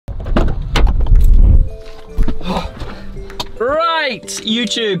Right,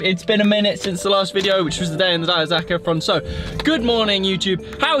 YouTube, it's been a minute since the last video, which was the day in the day of Zac Efron. So, good morning,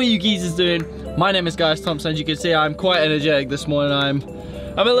 YouTube. How are you geezers doing? My name is Gaius Thompson. As you can see, I'm quite energetic this morning.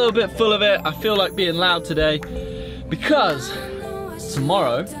 I'm a little bit full of it. I feel like being loud today because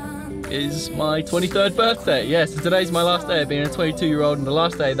tomorrow is my 23rd birthday. Yes, so today's my last day of being a 22-year-old and the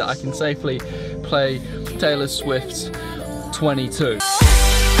last day that I can safely play Taylor Swift's 22.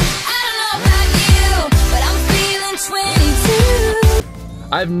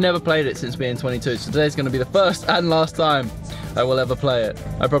 I've never played it since being 22, so today's going to be the first and last time I will ever play it.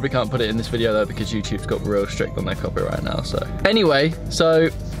 I probably can't put it in this video though because YouTube's got real strict on their copyright now, so. Anyway, so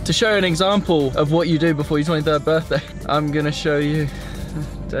to show an example of what you do before your 23rd birthday, I'm going to show you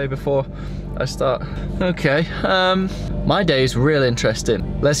the day before I start. Okay, my day is real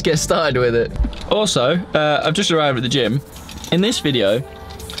interesting. Let's get started with it. Also, I've just arrived at the gym. In this video,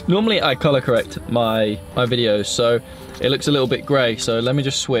 normally I color correct my videos, so it looks a little bit grey, so let me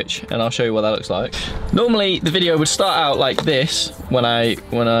just switch and I'll show you what that looks like. Normally the video would start out like this when I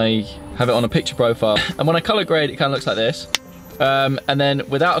have it on a picture profile, and when I color grade it kind of looks like this. And then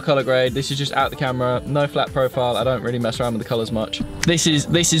without a color grade, this is just out the camera, no flat profile. I don't really mess around with the colors much. This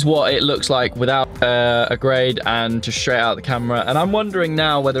is what it looks like without a grade and just straight out the camera. And I'm wondering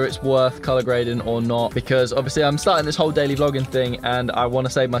now whether it's worth color grading or not, because obviously I'm starting this whole daily vlogging thing and I want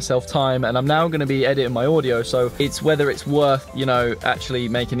to save myself time, and I'm now going to be editing my audio, so it's whether it's worth, you know, actually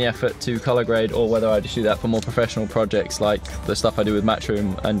making the effort to color grade, or whether I just do that for more professional projects like the stuff I do with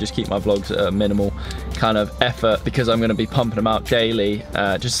Matchroom and just keep my vlogs at a minimal kind of effort, because I'm going to be pumping them out daily,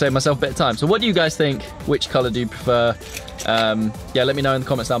 just to save myself a bit of time. So what do you guys think? Which color do you prefer? Yeah, let me know in the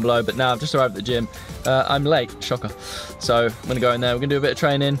comments down below. But now I've just arrived at the gym. I'm late, shocker. So I'm gonna go in there, we're gonna do a bit of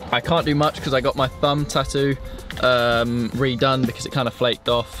training. I can't do much because I got my thumb tattoo redone because it kind of flaked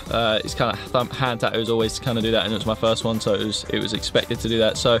off. It's kind of hand tattoos always kind of do that, and it was my first one, so it was expected to do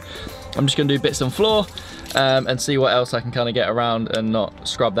that. So I'm just gonna do bits on floor and see what else I can kind of get around and not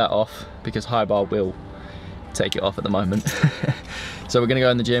scrub that off, because high bar will take it off at the moment. So we're gonna go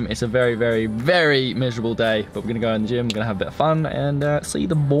in the gym. It's a very, very, very miserable day, but we're gonna go in the gym, we're gonna have a bit of fun and see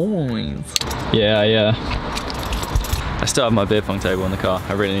the boys. Yeah. I still have my beer pong table in the car.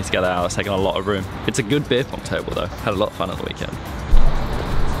 I really need to get that out. It's taking a lot of room. It's a good beer pong table though. Had a lot of fun at the weekend.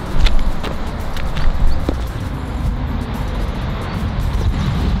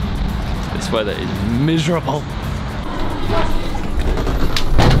 This weather is miserable.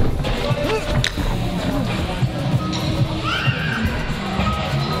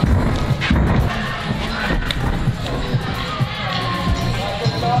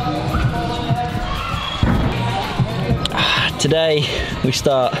 Today we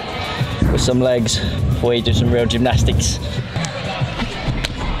start with some legs before we do some real gymnastics.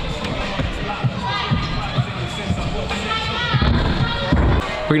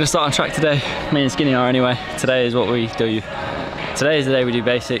 We're gonna start on track today. Me and Skinny are anyway. Today is what we do. Today is the day we do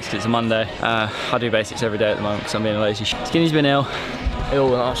basics, 'cause it's a Monday. I do basics every day at the moment because I'm being a lazy shit. Skinny's been ill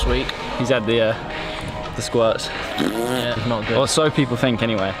last week. He's had the squirts. Yeah, not good. Or so people think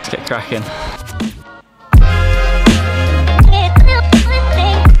anyway. Let's get cracking.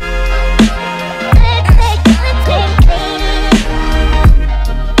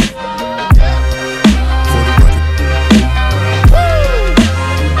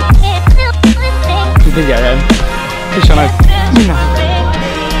 Video then. Just trying to, you know,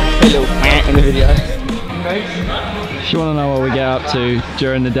 a little in the video. If you want to know what we get up to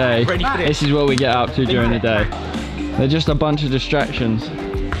during the day, this is what we get up to during the day. They're just a bunch of distractions.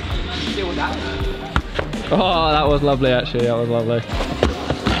 Oh, that was lovely actually, that was lovely.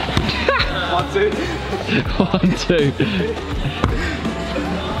 1, 2. 1, 2.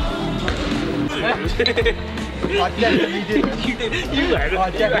 I definitely didn't. You did. You went.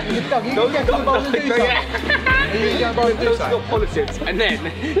 I definitely didn't. You go to the bowl and do something. You go to the bowl and do something. Politics, and then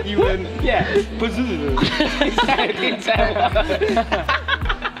you went, yeah.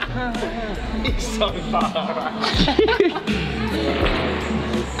 It's so far.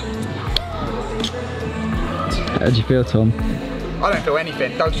 How do you feel, Tom? I don't feel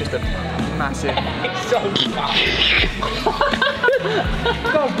anything. Doug's just a massive. It's so far.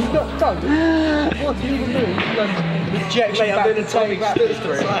 Doug, what are you even doing? Rejection back to take back to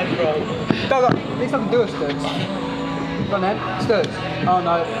side, bro. Doug, at least I can do a stoots. Go on then, stoots. Oh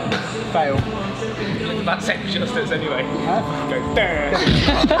no, fail. That's section of stoots anyway. Huh? Go there.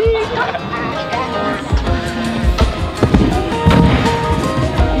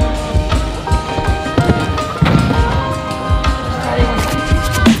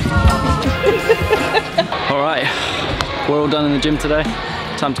 Alright, we're all done in the gym today.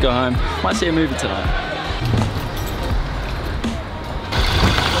 Time to go home. Might see a movie tonight.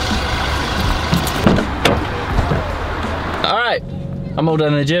 I'm all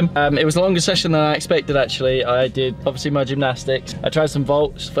done in the gym. It was a longer session than I expected actually. I did obviously my gymnastics. I tried some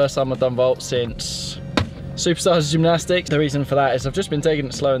vaults. First time I've done vaults since Superstars Gymnastics. The reason for that is I've just been taking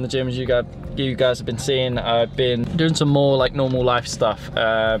it slow in the gym, as you guys have been seeing. I've been doing some more like normal life stuff.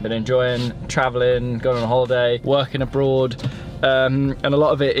 Been enjoying traveling, going on a holiday, working abroad. And a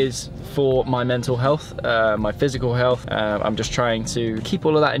lot of it is for my mental health, my physical health. I'm just trying to keep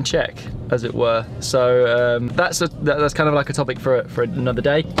all of that in check, as it were. So that's kind of like a topic for another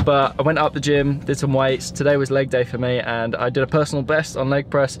day. But I went up the gym, did some weights. Today was leg day for me, and I did a personal best on leg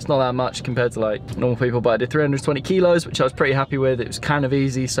press. It's not that much compared to like normal people, but I did 320 kilos, which I was pretty happy with. It was kind of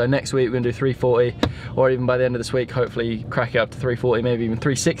easy. So next week we're gonna do 340, or even by the end of this week, hopefully crack it up to 340, maybe even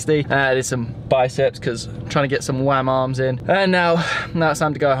 360. I did some biceps because I'm trying to get some wham arms in. And now it's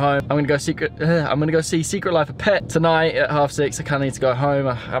time to go home. I'm gonna go see Secret Life of Pet tonight at 6:30. I kind of need to go home.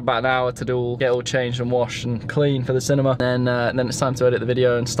 I have about an hour to get all changed and washed and clean for the cinema. And then it's time to edit the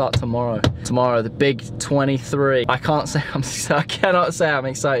video and start tomorrow. Tomorrow, the big 23. I cannot say I'm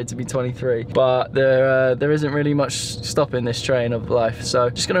excited to be 23, but there isn't really much stopping this train of life. So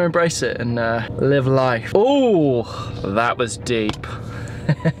just gonna embrace it and live life. Oh, that was deep.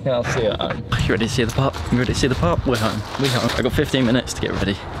 I'll see you at home. You ready to see the pup? You ready to see the pup? We're home. We're home. I got 15 minutes to get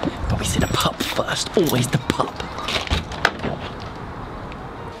ready. But we see the pup first. Always the pup.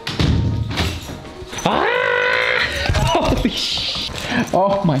 Ah! Holy shit.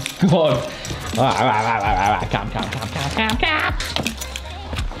 Oh my god. Come.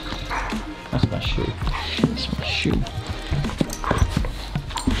 That's my shoe. That's my shoe.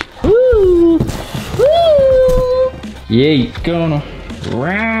 Woo! Woo! Yeah, gonna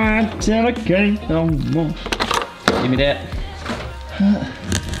ride till I can't no more. Give me that.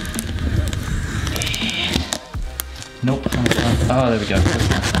 Nope. Oh, there we go.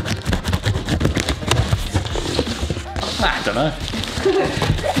 I don't know.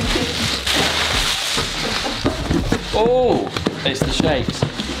 Oh, it's the shakes.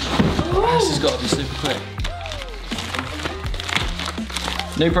 This has got to be super quick.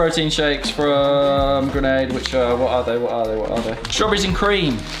 New protein shakes from Grenade, which are, what are they? Strawberries and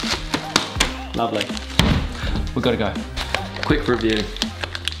cream. Lovely. We've got to go. Quick review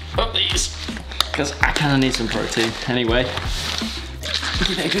of these, because I kind of need some protein. Anyway,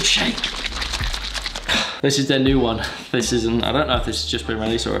 give it a good shake. This is their new one. This isn't, I don't know if this has just been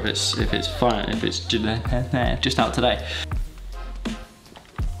released or if it's fine, if it's just out today.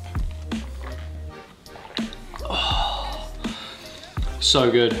 So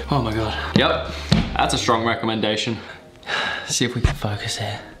good. Oh my god. Yep, that's a strong recommendation. See if we can focus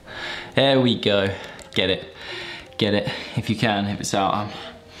here. There we go. Get it. Get it. If you can, if it's out.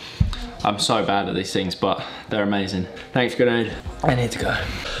 I'm so bad at these things, but they're amazing. Thanks, Grenade. I need to go.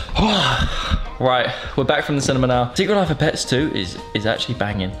 Right, we're back from the cinema now. Secret Life of Pets 2 is actually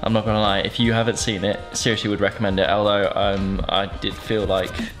banging. I'm not gonna lie. If you haven't seen it, seriously would recommend it. Although I did feel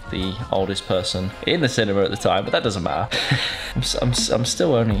like the oldest person in the cinema at the time, but that doesn't matter. I'm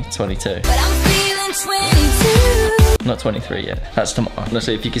still only 22. But I'm feeling 22. Not 23 yet. That's tomorrow.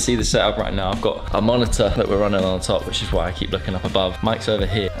 Honestly, if you can see the setup right now, I've got a monitor that we're running on the top, which is why I keep looking up above. Mic's over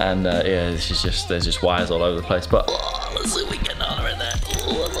here, and yeah, there's just wires all over the place. But let's see if we can get under in there.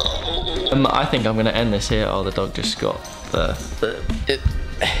 I think I'm gonna end this here. Oh, the dog just got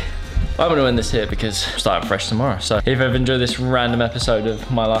I'm gonna end this here because I'm starting fresh tomorrow. So if you've enjoyed this random episode of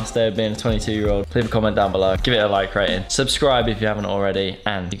my last day of being a 22-year-old, leave a comment down below, give it a like rating, subscribe if you haven't already,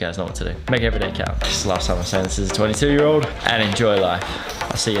 and you guys know what to do. Make every day count. This is the last time I'm saying this as a 22-year-old, and enjoy life.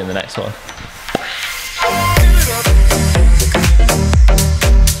 I'll see you in the next one.